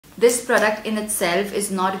This product in itself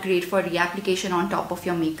is not great for reapplication on top of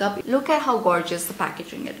your makeup. Look at how gorgeous the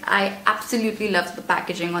packaging is. I absolutely love the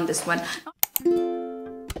packaging on this one.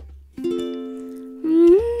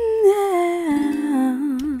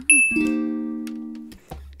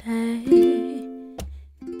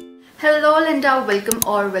 Hello Linda,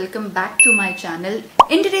 welcome back to my channel.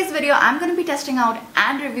 In today's video, I'm going to be testing out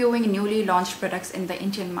and reviewing newly launched products in the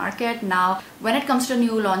Indian market. Now, when it comes to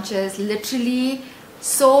new launches, literally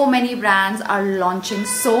so many brands are launching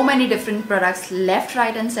so many different products left,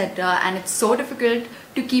 right and center, and it's so difficult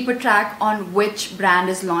to keep a track on which brand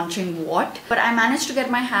is launching what. But I managed to get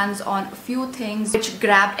my hands on a few things which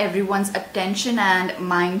grabbed everyone's attention and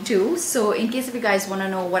mine too. So in case if you guys want to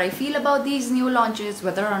know what I feel about these new launches,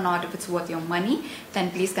 whether or not if it's worth your money, then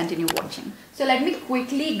please continue watching. So let me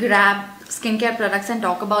quickly grab skincare products and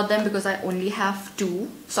talk about them because I only have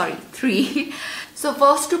three. So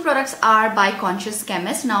first two products are by Conscious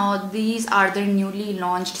Chemist. Now these are their newly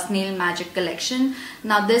launched Snail Magic collection.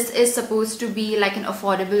 Now this is supposed to be like an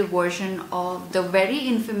affordable version of the very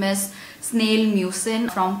infamous Snail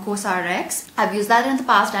Mucin from CosRx. I've used that in the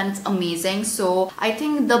past and it's amazing. So I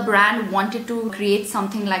think the brand wanted to create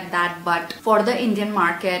something like that but for the Indian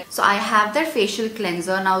market. So I have their facial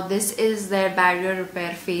cleanser. Now this is their barrier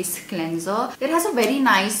repair face cleanser. It has a very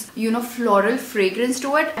nice, floral fragrance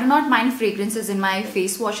to it. I do not mind fragrances in my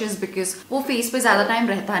face washes because वो face पे ज़्यादा time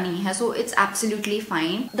रहता नहीं है, so it's absolutely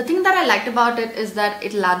fine. The thing that I liked about it is that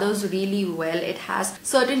it lathers really well. It has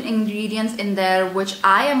certain ingredients in there which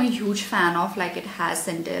I am a huge fan of, like it has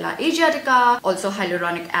Centella asiatica, also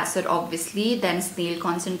hyaluronic acid obviously, then snail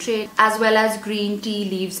concentrate, as well as green tea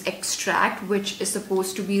leaves extract, which is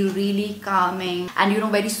supposed to be really calming and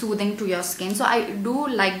very soothing to your skin. So I do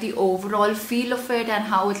like the overall feel of it and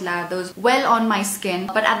how it lathers well on my skin,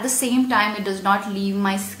 but at the same time it does not leave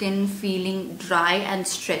my skin feeling dry and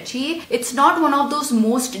stretchy. It's not one of those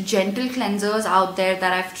most gentle cleansers out there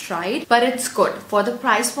that I've tried, but it's good. For the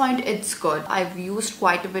price point, it's good. I've used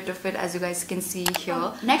quite a bit of it, as you guys can see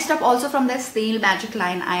here. Next up, also from their Snail Magic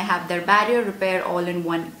line, I have their Barrier Repair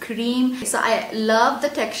All-in-One Cream. So I love the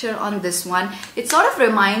texture on this one. It sort of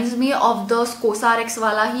reminds me of the CosRx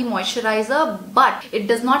wala hi moisturizer, but it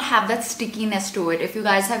does not have that stickiness to it. If you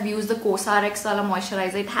guys have used the CosRx wala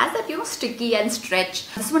moisturizer, it has that sticky and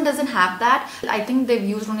stretch. This one doesn't have that. I think they've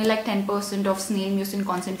used only like 10% of snail mucin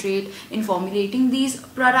concentrate in formulating these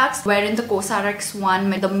products, wherein the CosRx one,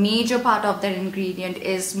 the major part of their ingredient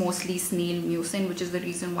is mostly snail mucin, which is the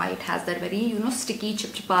reason why it has that very sticky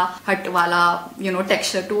chipchipa hut wala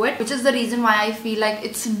texture to it, which is the reason why I feel like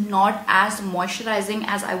it's not as moisturizing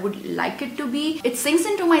as I would like it to be. It sinks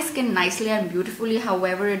into my skin nicely and beautifully,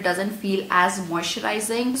 however it doesn't feel as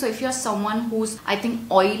moisturizing. So if you're someone who's I think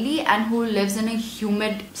oily and who lives in a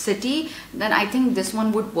humid city, then I think this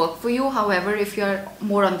one would work for you. However, if you're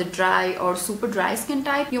more on the dry or super dry skin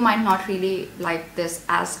type, you might not really like this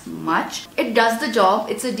as much. It does the job.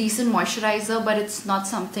 It's a decent moisturizer, but it's not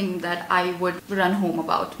something that I would run home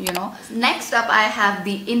about, Next up, I have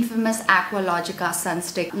the infamous Aqualogica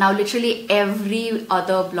Sunstick. Now literally every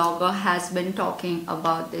other blogger has been talking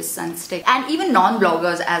about this sunstick and even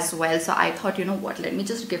non-bloggers as well. So I thought, let me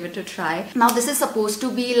just give it a try. Now this is supposed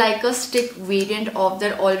to be like a stick variant of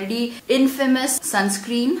their already infamous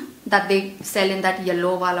sunscreen that they sell in that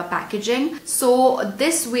yellow wala packaging. So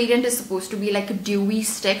this variant is supposed to be like a dewy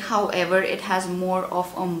stick, however it has more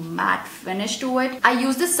of a matte finish to it. I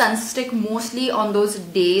use this sunstick mostly on those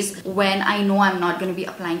days when I know I'm not going to be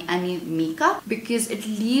applying any makeup because it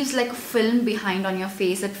leaves like a film behind on your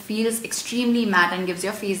face. It feels extremely matte and gives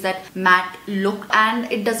your face that matte look, and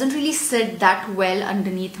it doesn't really sit that well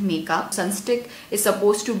underneath makeup. Sunstick is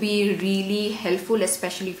supposed to be really helpful,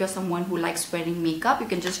 especially if you're someone who likes wearing makeup. You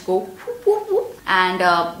can just go whoop, whoop, whoop,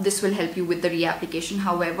 and this will help you with the reapplication.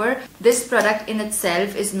 However, this product in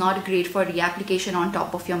itself is not great for reapplication on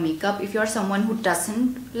top of your makeup. If you're someone who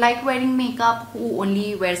doesn't like wearing makeup, who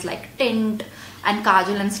only wears like tint and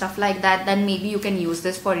kajal and stuff like that, then maybe you can use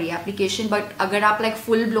this for reapplication. But agar aap like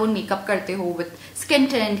full blown makeup karte ho with skin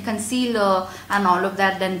tint, concealer and all of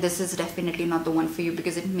that, then this is definitely not the one for you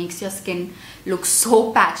because it makes your skin look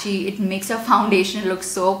so patchy. It makes your foundation look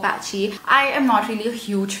so patchy. I am not really a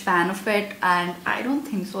huge fan of it and I don't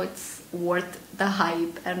think so it's worth the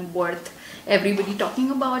hype and worth everybody talking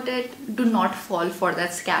about it. Do not fall for that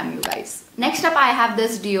scam, you guys. Next up, I have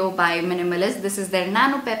this deo by Minimalist. This is their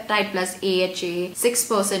Nanopeptide plus AHA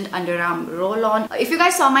 6% underarm roll-on. If you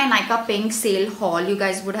guys saw my Nykaa Pink sale haul, you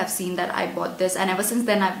guys would have seen that I bought this, and ever since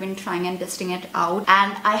then I've been trying and testing it out,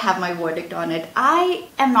 and I have my verdict on it. I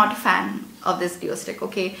am not a fan of this deo stick.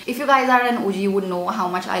 Okay, if you guys are an OG, you would know how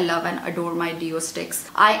much I love and adore my deo sticks.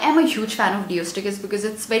 I am a huge fan of deo sticks because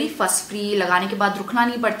it's very fuss free. Lagane ke baad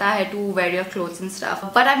rukna nahi padta hai to wear your clothes and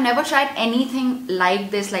stuff. But I've never tried anything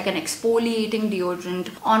like this, like an exfoliating deodorant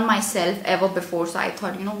on myself ever before. So I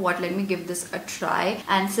thought, you know what, let me give this a try.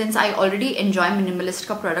 And since I already enjoy minimalist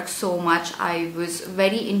ka products so much, I was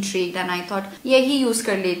very intrigued and I thought yehi use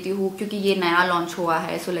kar leti hu kyunki ye naya launch hua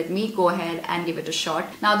hai. So let me go ahead and give it a shot.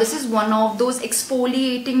 Now this is one of those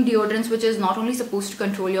exfoliating deodorants which is not only supposed to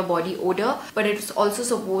control your body odor, but it's also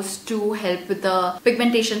supposed to help with the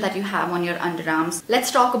pigmentation that you have on your underarms.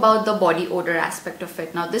 Let's talk about the body odor aspect of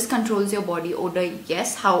it. Now this controls your body odor,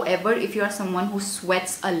 yes. However, if you are someone who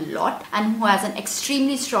sweats a lot and who has an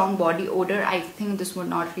extremely strong body odor, I think this would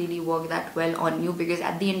not really work that well on you, because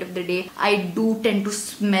at the end of the day, I do tend to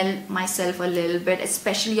smell myself a little bit,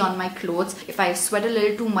 especially on my clothes. If I sweat a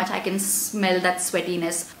little too much, I can smell that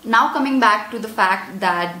sweatiness. Now coming back to the fact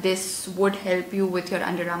that this would help you with your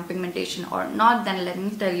underarm pigmentation or not, then let me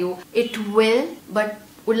tell you, it will, but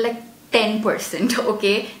would like 10%.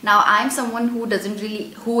 Okay, now I'm someone who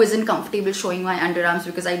isn't comfortable showing my underarms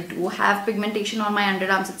because I do have pigmentation on my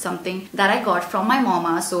underarms. It's something that I got from my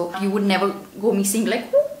mama, so you would never go me seeing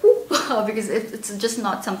like whoop, whoop, because it's just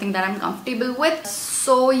not something that I'm comfortable with.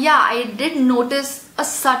 So yeah, I did notice a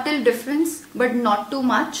subtle difference, but not too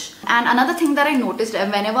much. And another thing that I noticed,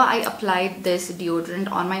 whenever I applied this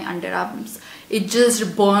deodorant on my underarms, it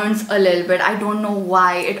just burns a little bit. I don't know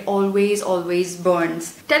why. It always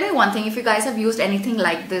burns. Tell me one thing, if you guys have used anything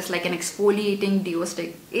like this, like an exfoliating deo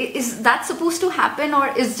stick, is that supposed to happen, or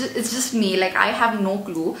it's just me? Like, I have no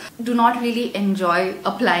clue. Do not really enjoy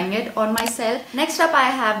applying it on myself. Next up, I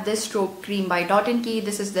have this strobe cream by Dot & Key.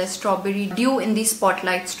 This is the Strawberry Dew in the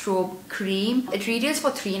Spotlight Strobe Cream. It retails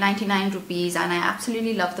for 399 rupees and I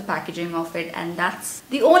absolutely love the packaging of it, and that's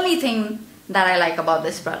the only thing that I like about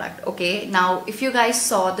this product. Okay, now if you guys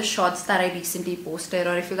saw the shots that I recently posted,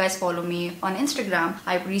 or if you guys follow me on Instagram,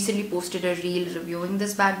 I recently posted a reel reviewing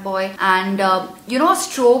this bad boy. And you know,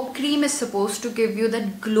 strobe cream is supposed to give you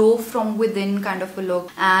that glow from within kind of a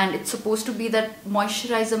look, and it's supposed to be that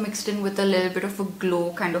moisturizer mixed in with a little bit of a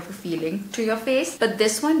glow kind of a feeling to your face. But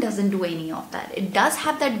this one doesn't do any of that. It does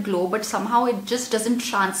have that glow, but somehow it just doesn't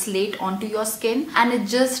translate onto your skin and it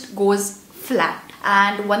just goes flat.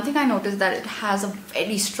 And one thing I noticed, that it has a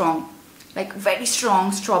very strong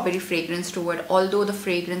strawberry fragrance to it. Although the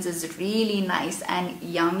fragrance is really nice and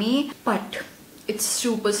yummy, but it's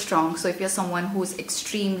super strong. So if you're someone who's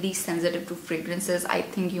extremely sensitive to fragrances, I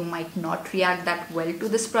think you might not react that well to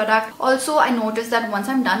this product. Also, I noticed that once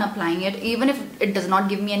I'm done applying it, even if it does not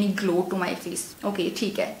give me any glow to my face, okay,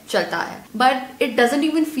 theek hai, chalta hai, but it doesn't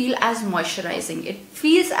even feel as moisturizing. It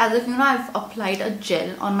feels as if, you know, I've applied a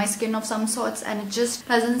gel on my skin of some sorts, and it just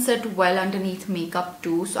doesn't sit well underneath makeup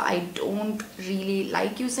too. So I don't really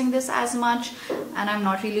like using this as much, and I'm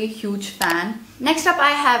not really a huge fan. Next up, I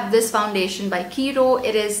have this foundation by Kiro.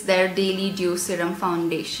 It is their Daily Dew Serum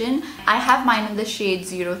Foundation. I have mine in the shade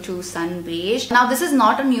 02 Sun Beige. Now, this is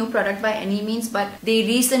not a new product by any means, but they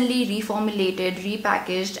recently reformulated,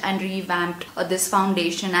 repackaged and revamped this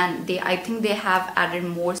foundation, and I think they have added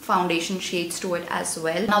more foundation shades to it as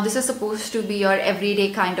well. Now, this is supposed to be your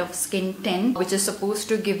everyday kind of skin tint, which is supposed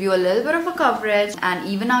to give you a little bit of a coverage and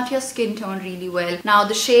even out your skin tone really well. Now,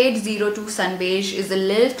 the shade 02 Sun Beige is a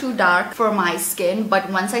little too dark for my skin, but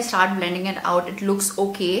once I start blending it out, it looks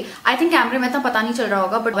okay. I think camera mein itna pata nahi chal raha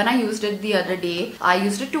hoga, but when I used it the other day, I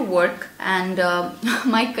used it to work, and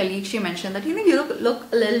my colleague, she mentioned that, you know, you look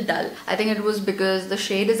a little dull. I think it was because the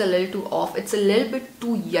shade is a little too off. It's a little bit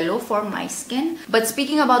too yellow for my skin. But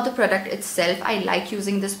speaking about the product itself, I like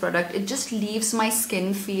using this product. It just leaves my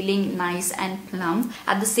skin feeling nice and plump.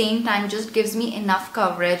 At the same time, just gives me enough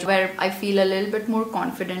coverage where I feel a little bit more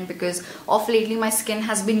confident, because of lately my skin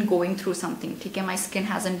has been going through something. Okay, my skin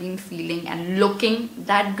hasn't been feeling and looking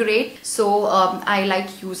that great. So I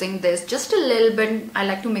like using this just a little bit. I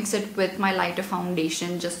like to mix it with my lighter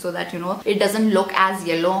foundation just so that, you know, it doesn't look as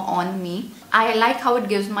yellow on me. I like how it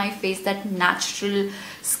gives my face that natural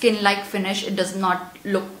skin-like finish. It does not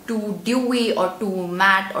look too dewy or too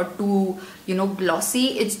matte or too, you know,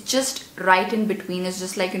 glossy. It's just right in between. It's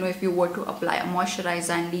just like, you know, if you were to apply a moisturizer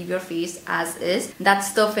and leave your face as is,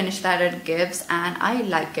 that's the finish that it gives, and I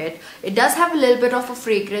like it. It does have a little bit of a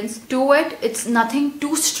fragrance to it. It's nothing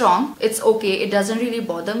too strong. It's okay. It doesn't really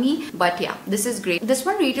bother me, but yeah, this is great. This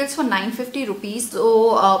one retails for 950 rupees,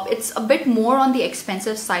 so it's a bit more on the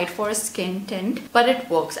expensive side for a skin tint, but it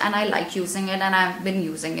works and I like using it, and I've been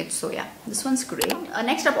using it, so yeah, this one's great.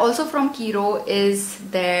 Next up, also from Kiro, is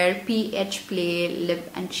their pH Play Lip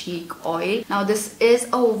and Cheek Oil. Now, this is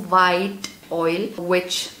a white oil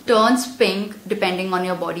which turns pink depending on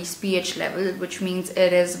your body's pH level, which means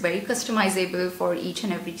it is very customizable for each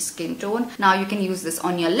and every skin tone. Now you can use this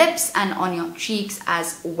on your lips and on your cheeks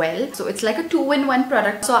as well. So it's like a 2-in-1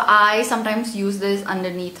 product. So I sometimes use this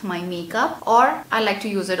underneath my makeup, or I like to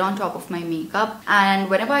use it on top of my makeup. And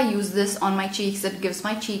whenever I use this on my cheeks, it gives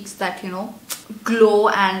my cheeks that, you know, glow,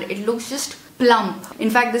 and it looks just plump.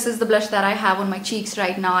 In fact, this is the blush that I have on my cheeks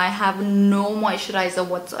right now. I have no moisturizer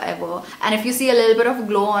whatsoever, and if you see a little bit of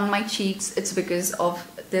glow on my cheeks, it's because of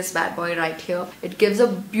this bad boy right here. It gives a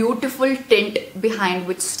beautiful tint behind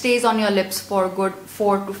which stays on your lips for a good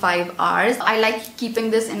 4 to 5 hours. I like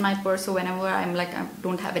keeping this in my purse, so whenever I'm like, I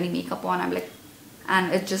don't have any makeup on, I'm like,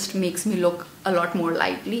 and it just makes me look a lot more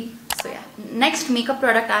lively. So yeah, next makeup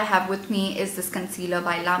product I have with me is this concealer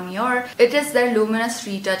by La Mer. It is their Luminous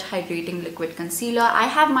Retouch Hydrating Liquid Concealer. I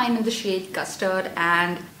have mine in the shade Custard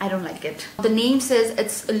and I don't like it. The name says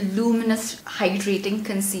it's a luminous hydrating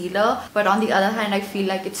concealer, but on the other hand I feel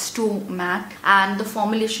like it's too matte and the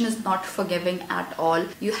formulation is not forgiving at all.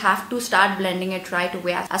 You have to start blending it right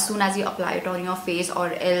away as soon as you apply it on your face,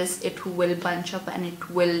 or else it will bunch up and it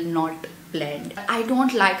will not blend. I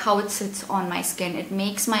don't like how it sits on my skin. It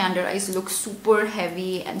makes my under eyes look super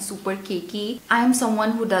heavy and super cakey. I am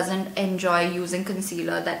someone who doesn't enjoy using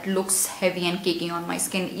concealer that looks heavy and cakey on my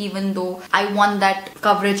skin. Even though I want that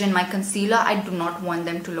coverage in my concealer, I do not want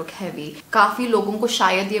them to look heavy. काफी लोगों को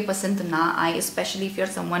शायद ये पसंद ना आए, especially if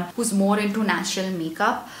you're someone who's more into natural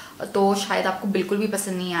makeup. तो शायद आपको बिल्कुल भी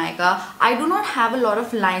पसंद नहीं आएगा. I do not have a lot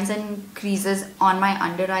of lines and creases on my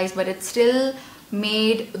under eyes, but it still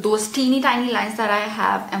made those teeny tiny lines that I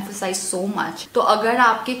have emphasize so much. तो अगर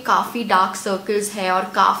आपके काफी dark circles है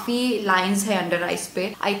और काफी lines है under eyes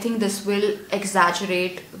पे, I think this will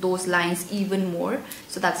exaggerate those lines even more.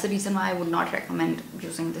 So that's the reason why I would not recommend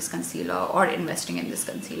using this concealer or investing in this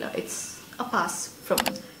concealer. It's a pass from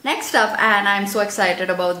me. Next up, and I'm so excited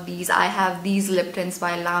about these, I have these lip tints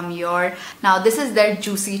by La Mer. Now this is their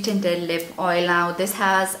Juicy Tinted Lip Oil. Now this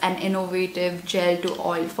has an innovative gel to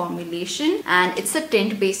oil formulation, and it's a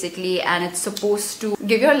tint basically, and it's supposed to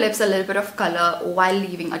give your lips a little bit of color while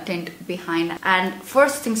leaving a tint behind. And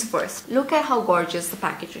first things first, look at how gorgeous the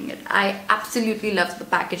packaging is. I absolutely love the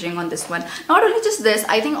packaging on this one. Not only just this,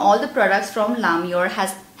 I think all the products from La Mer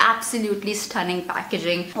has absolutely stunning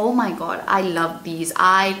packaging. Oh my god, I love these.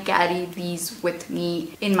 I carry these with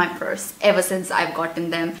me in my purse ever since I've gotten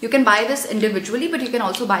them. You can buy this individually, but you can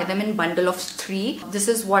also buy them in bundle of 3. This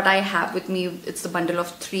is what I have with me. It's the bundle of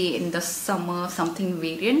 3 in the summer something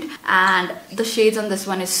variant, and the shades on this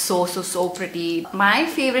one is so pretty. My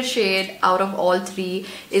favorite shade out of all 3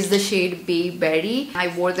 is the shade Bay Berry. I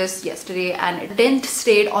wore this yesterday and it didn't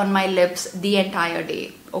stay on my lips the entire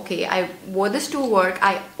day. Okay, I wore this to work.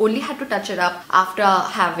 I only had to touch it up after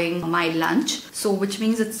having my lunch, so which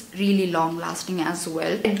means it's really long lasting as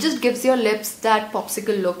well. It just gives your lips that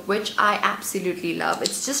popsicle look, which I absolutely love.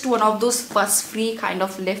 It's just one of those fuss-free kind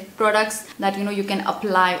of lip products that, you know, you can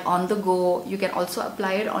apply on the go. You can also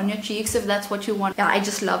apply it on your cheeks if that's what you want. Yeah, I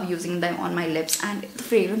just love using them on my lips, and the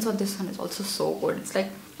fragrance on this one is also so good. It's like,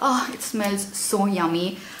 oh, it smells so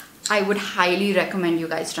yummy. I would highly recommend you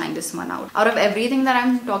guys trying this one out. Out of everything that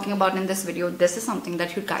I'm talking about in this video, this is something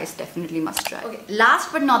that you guys definitely must try. Okay,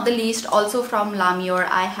 last but not the least, also from La Mer,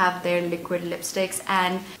 I have their liquid lipsticks,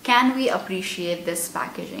 and can we appreciate this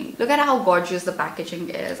packaging? Look at how gorgeous the packaging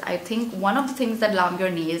is. I think one of the things that La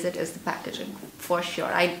Mer nails it is the packaging, for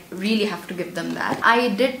sure. I really have to give them that. I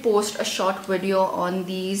did post a short video on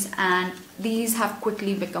these, and these have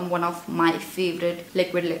quickly become one of my favorite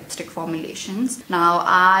liquid lipstick formulations. Now,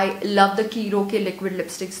 I love the Kiro के liquid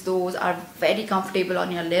lipsticks. Those are very comfortable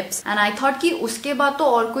on your lips. And I thought कि उसके बाद तो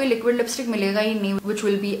और कोई liquid lipstick मिलेगा ही नहीं which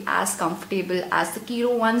will be as comfortable as the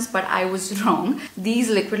Kiro ones, but I was wrong. These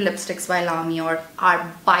liquid lipsticks by La Mer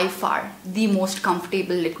are by far the most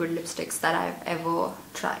comfortable liquid lipsticks that I've ever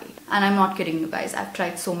tried. And I'm not kidding you guys. I've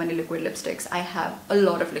tried so many liquid lipsticks. I have a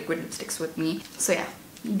lot of liquid lipsticks with me. So yeah.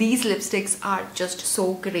 These lipsticks are just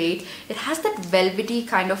so great. It has that velvety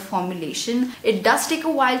kind of formulation. It does take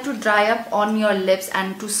a while to dry up on your lips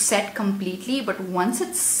and to set completely, but once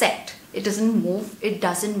it's set, it doesn't move, it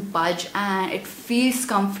doesn't budge, and it feels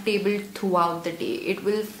comfortable throughout the day. It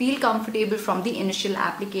will feel comfortable from the initial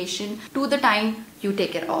application to the time you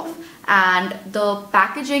take it off. And the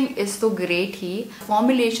packaging is so great here.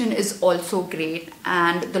 Formulation is also great,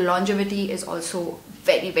 and the longevity is also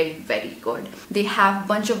very good. They have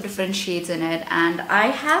bunch of different shades in it, and I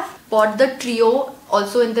have bought the trio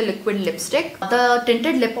also in the liquid lipstick. The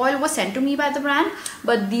tinted lip oil was sent to me by the brand,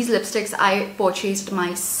 but these lipsticks I purchased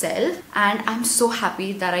myself, and I'm so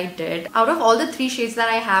happy that I did. Out of all the 3 shades that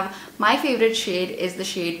I have, my favorite shade is the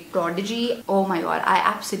shade Prodigy. Oh my god, I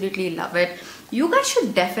absolutely love it. You guys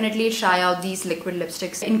should definitely try out these liquid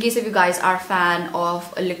lipsticks in case if you guys are a fan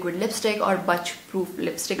of a liquid lipstick or budge proof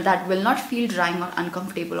lipstick that will not feel drying or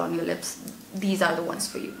uncomfortable on your lips. These are the ones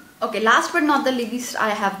for you. Okay, last but not the least, I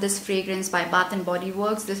have this fragrance by Bath & Body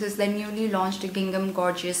Works. This is the newly launched Gingham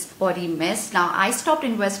Gorgeous Body Mist. Now, I stopped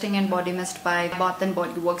investing in body mist by Bath &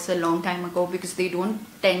 Body Works a long time ago because they don't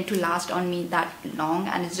tend to last on me that long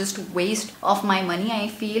and it's just waste of my money, I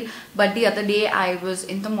feel. But the other day, I was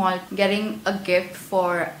in the mall getting a gift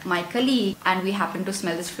for my colleague and we happened to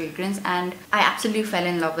smell this fragrance and I absolutely fell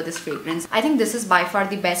in love with this fragrance. I think this is by far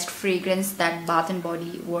the best fragrance that Bath &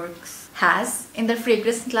 Body Works has in the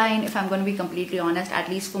fragrance line, if I'm going to be completely honest, at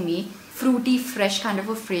least for me. Fruity, fresh kind of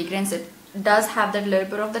a fragrance. It does have that little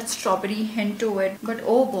bit of that strawberry hint to it, but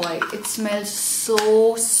oh boy, it smells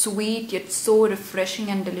so sweet yet so refreshing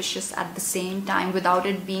and delicious at the same time without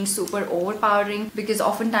it being super overpowering, because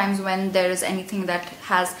oftentimes when there is anything that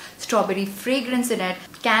has strawberry fragrance in it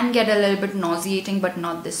can get a little bit nauseating, but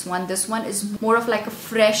not this one. This one is more of like a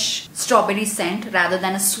fresh strawberry scent rather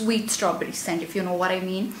than a sweet strawberry scent, if you know what I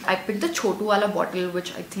mean. I picked the Chotu wala bottle,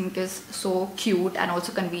 which I think is so cute and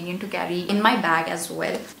also convenient to carry in my bag as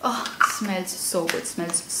well. Oh, it smells so good,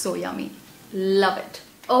 smells so yummy. Love it.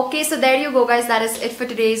 Okay, so there you go guys, that is it for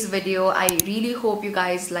today's video. I really hope you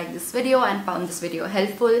guys liked this video and found this video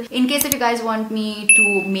helpful. In case if you guys want me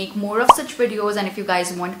to make more of such videos and if you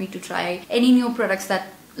guys want me to try any new products that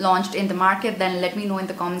launched in the market, then let me know in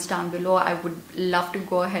the comments down below. I would love to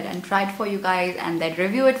go ahead and try it for you guys and then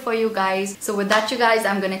review it for you guys. So with that you guys,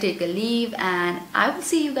 I'm gonna take a leave and I will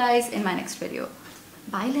see you guys in my next video.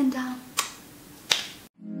 Bye Linda.